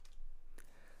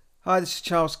Hi, this is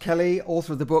Charles Kelly,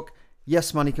 author of the book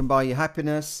Yes, Money Can Buy You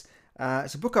Happiness.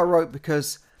 It's a book I wrote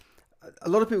because a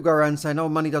lot of people go around saying, oh,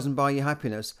 money doesn't buy you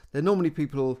happiness. They're normally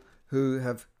people who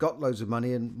have got loads of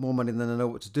money and more money than they know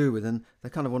what to do with, and they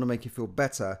kind of want to make you feel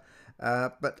better.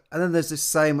 And then there's this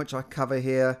saying which I cover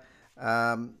here,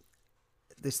 um,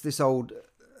 this old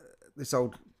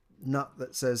nut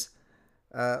that says,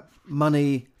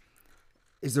 money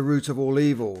is the root of all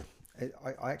evil.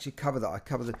 I actually cover that. I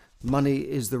cover that money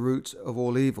is the root of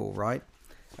all evil, right?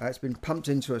 It's been pumped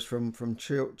into us from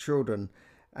children.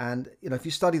 And, if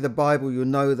you study the Bible, you'll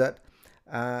know that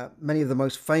many of the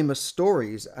most famous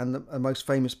stories and the most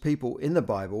famous people in the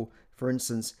Bible, for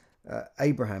instance,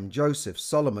 Abraham, Joseph,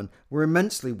 Solomon, were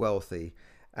immensely wealthy.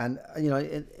 And,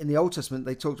 in the Old Testament,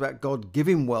 they talked about God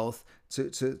giving wealth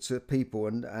to people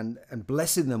and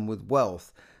blessing them with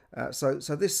wealth. So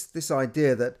this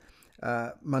idea that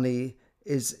money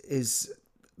is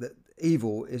that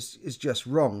evil is just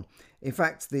wrong. In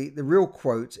fact, the real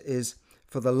quote is,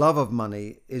 "For the love of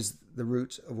money is the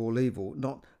root of all evil,"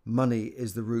 not "money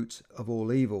is the root of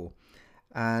all evil."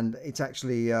 And it's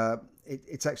actually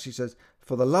it actually says,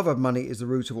 "For the love of money is the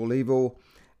root of all evil,"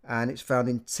 and it's found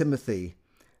in Timothy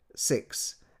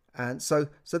 6. And so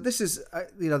this is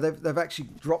they've actually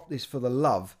dropped this "for the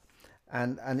love."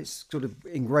 And it's sort of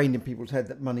ingrained in people's head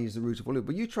that money is the root of all evil.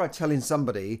 But you try telling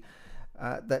somebody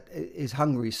that is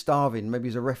hungry, starving, maybe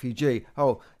he's a refugee,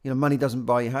 oh, money doesn't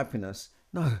buy you happiness.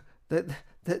 No, it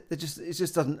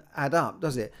just doesn't add up,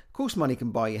 does it? Of course, money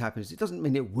can buy you happiness. It doesn't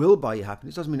mean it will buy you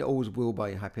happiness. It doesn't mean it always will buy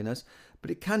you happiness.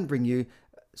 But it can bring you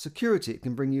security. It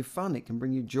can bring you fun. It can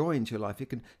bring you joy into your life.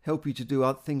 It can help you to do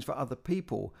other things for other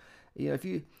people. If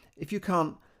you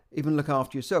can't even look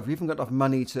after yourself, if you haven't got enough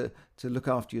money to look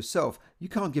after yourself, you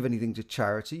can't give anything to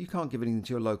charity, you can't give anything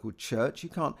to your local church, you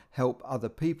can't help other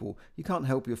people, you can't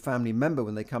help your family member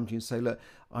when they come to you and say, look,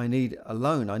 I need a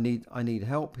loan, I need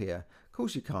help here. Of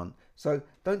course you can't. So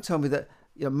don't tell me that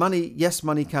money, yes,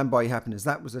 money can buy you happiness.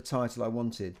 That was the title I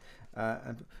wanted.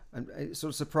 And it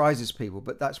sort of surprises people,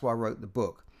 but that's why I wrote the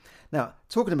book. Now,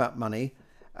 talking about money,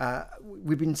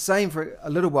 we've been saying for a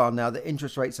little while now that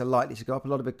interest rates are likely to go up. A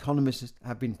lot of economists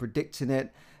have been predicting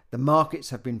it. The markets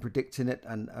have been predicting it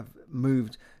and have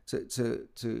moved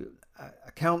to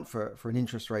account for an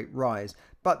interest rate rise.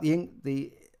 But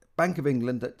the Bank of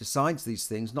England that decides these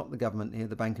things, not the government here,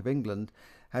 the Bank of England,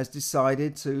 has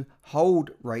decided to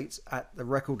hold rates at the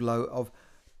record low of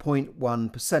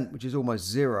 0.1%, which is almost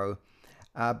zero.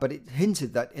 But it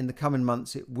hinted that in the coming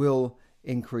months it will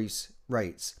increase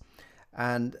rates.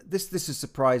 And this has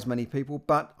surprised many people,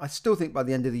 but I still think by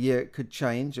the end of the year it could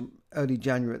change, early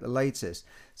January at the latest.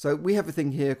 So we have a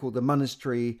thing here called the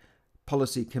Monetary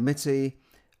Policy Committee.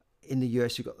 In the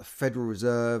US, you've got the Federal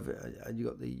Reserve, and you've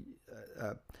got the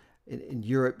in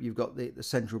Europe, you've got the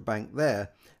central bank there.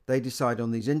 They decide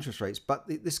on these interest rates, but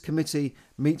this committee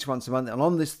meets once a month. And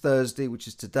on this Thursday, which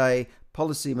is today,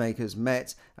 policymakers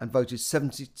met and voted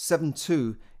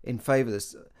 7-2 in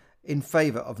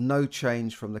favour of no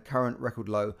change from the current record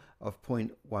low of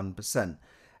 0.1%.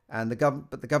 And the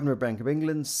governor of Bank of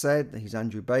England said, he's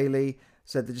Andrew Bailey,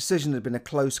 said the decision had been a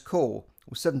close call.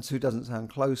 Well, 7-2 doesn't sound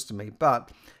close to me,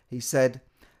 but he said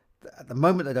at the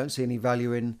moment they don't see any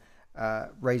value in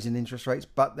raising interest rates,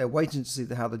 but they're waiting to see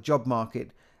how the job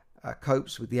market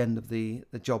copes with the end of the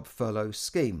job furlough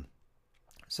scheme.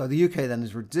 So the UK then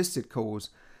has resisted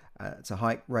calls to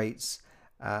hike rates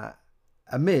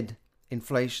amid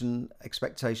inflation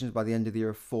expectations by the end of the year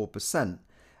of 4%.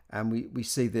 And we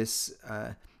see this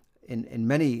in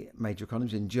many major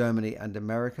economies, in Germany and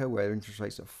America, where interest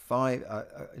rates are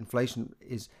 5%, inflation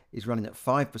is running at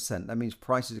 5%. That means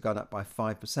prices have gone up by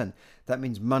 5%. That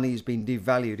means money is being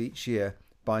devalued each year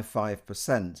by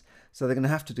 5%. So they're going to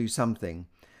have to do something.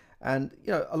 And,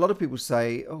 a lot of people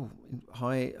say, oh,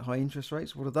 high interest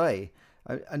rates, what are they?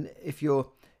 And if you're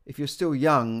still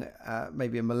young,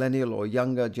 maybe a millennial or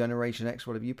younger, Generation X,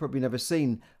 whatever, you've probably never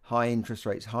seen high interest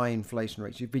rates, high inflation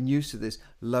rates. You've been used to this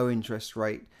low interest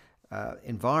rate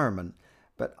environment.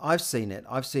 But I've seen it.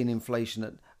 I've seen inflation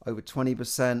at over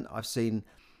 20%. I've seen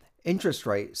interest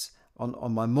rates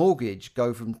on my mortgage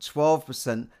go from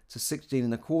 12% to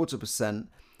 16.25%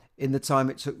 in the time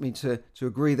it took me to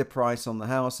agree the price on the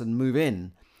house and move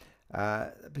in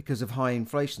because of high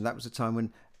inflation. That was a time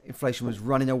when inflation was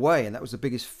running away, and that was the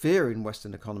biggest fear in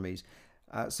Western economies.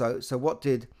 So what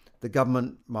did the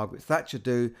government, Margaret Thatcher,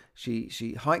 do?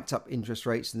 She hiked up interest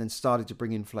rates and then started to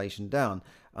bring inflation down.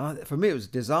 For me, it was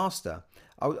a disaster.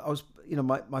 I was,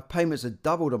 my payments had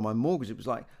doubled on my mortgage. It was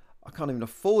like, I can't even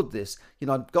afford this.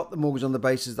 I'd got the mortgage on the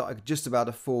basis that I could just about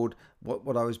afford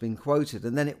what I was being quoted,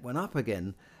 and then it went up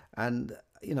again. And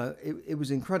it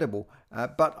was incredible.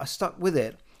 But I stuck with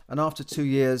it, and after 2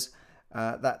 years,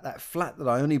 that flat that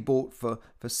I only bought for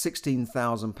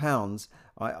 £16,000,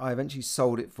 I eventually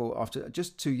sold it for, after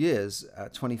just 2 years,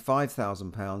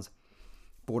 £25,000.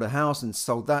 Bought a house and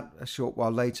sold that a short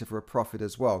while later for a profit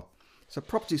as well. So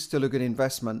property is still a good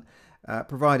investment,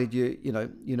 provided you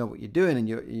know what you're doing and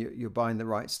you're buying the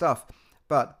right stuff.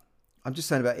 But I'm just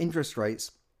saying about interest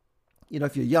rates.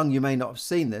 If you're young, you may not have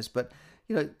seen this, but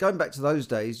going back to those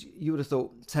days, you would have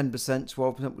thought 10%,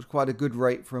 12% was quite a good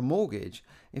rate for a mortgage.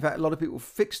 In fact, a lot of people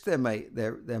fixed their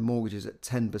mortgages at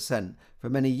 10% for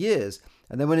many years,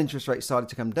 and then when interest rates started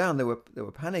to come down, they were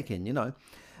panicking.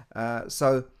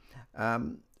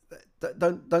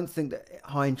 Don't think that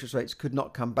high interest rates could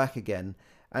not come back again.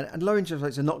 And low interest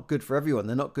rates are not good for everyone.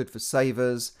 They're not good for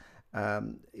savers.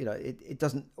 It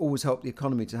doesn't always help the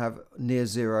economy to have near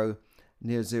zero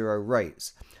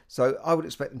rates. So I would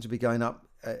expect them to be going up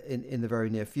in the very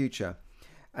near future.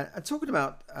 And talking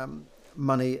about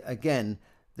money again,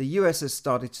 the US has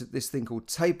started this thing called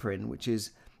tapering, which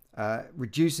is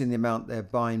reducing the amount they're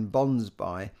buying bonds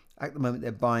by. At the moment,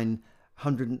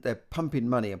 they're pumping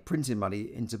money and printing money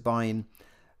into buying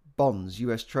bonds,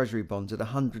 US Treasury bonds, at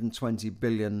 $120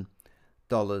 billion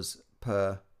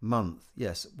per month.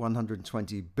 Yes,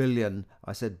 $120 billion.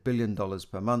 I said $1 billion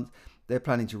per month. They're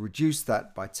planning to reduce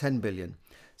that by $10 billion.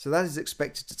 So that is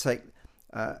expected to take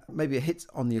maybe a hit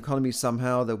on the economy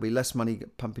somehow. There'll be less money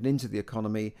pumping into the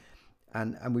economy,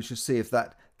 and we shall see if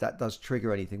that does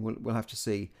trigger anything. We'll have to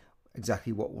see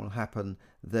exactly what will happen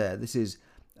there. This is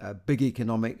big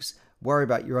economics. Worry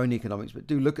about your own economics, but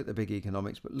do look at the big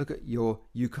economics, but look at your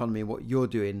economy and what you're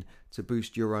doing to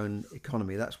boost your own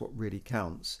economy. That's what really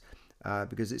counts,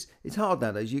 because it's hard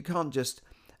nowadays. You can't just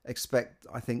expect,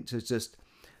 I think, to just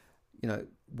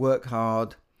work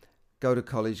hard, go to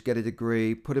college, get a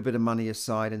degree, put a bit of money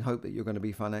aside and hope that you're going to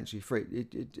be financially free.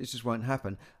 It just won't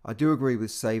happen. I do agree with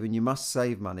saving. You must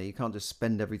save money. You can't just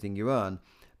spend everything you earn,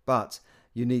 but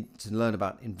you need to learn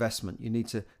about investment. You need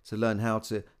to learn how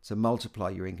to multiply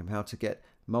your income, how to get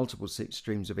multiple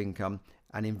streams of income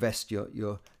and invest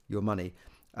your money.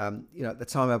 At the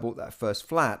time I bought that first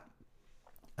flat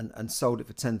and sold it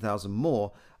for 10,000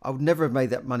 more, I would never have made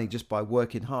that money just by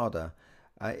working harder.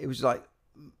 It was like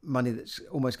money that's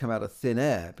almost come out of thin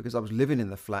air because I was living in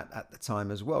the flat at the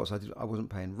time as well. So I wasn't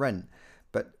paying rent.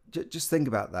 But just think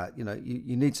about that.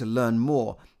 You need to learn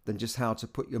more than just how to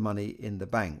put your money in the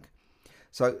bank.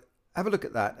 So have a look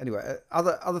at that. Anyway,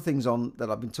 other things on that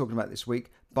I've been talking about this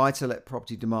week. Buy-to-let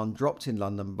property demand dropped in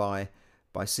London by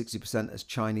 60% as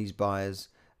Chinese buyers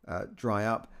dry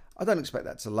up. I don't expect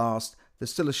that to last.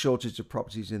 There's still a shortage of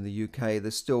properties in the UK.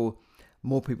 There's still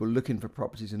more people looking for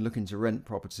properties and looking to rent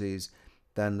properties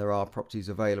than there are properties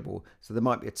available. So there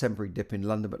might be a temporary dip in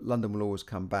London, but London will always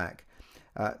come back.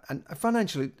 And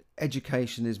financial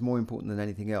education is more important than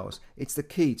anything else. It's the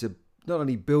key to not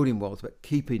only building wealth, but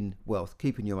keeping wealth,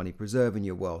 keeping your money, preserving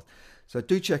your wealth. So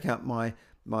do check out my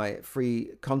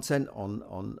free content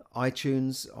on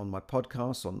iTunes, on my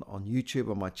podcast, on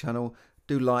YouTube, on my channel.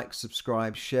 Do like,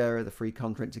 subscribe, share the free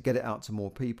content to get it out to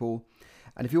more people.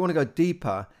 And if you want to go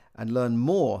deeper and learn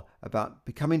more about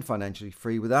becoming financially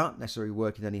free without necessarily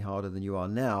working any harder than you are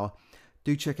now,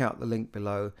 do check out the link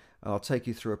below and I'll take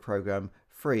you through a program,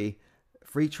 free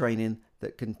training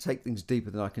that can take things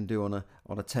deeper than I can do on a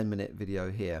 10-minute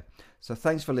video here. So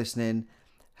thanks for listening.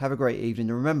 Have a great evening.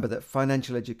 And remember that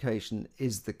financial education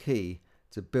is the key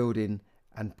to building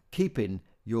and keeping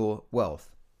your wealth.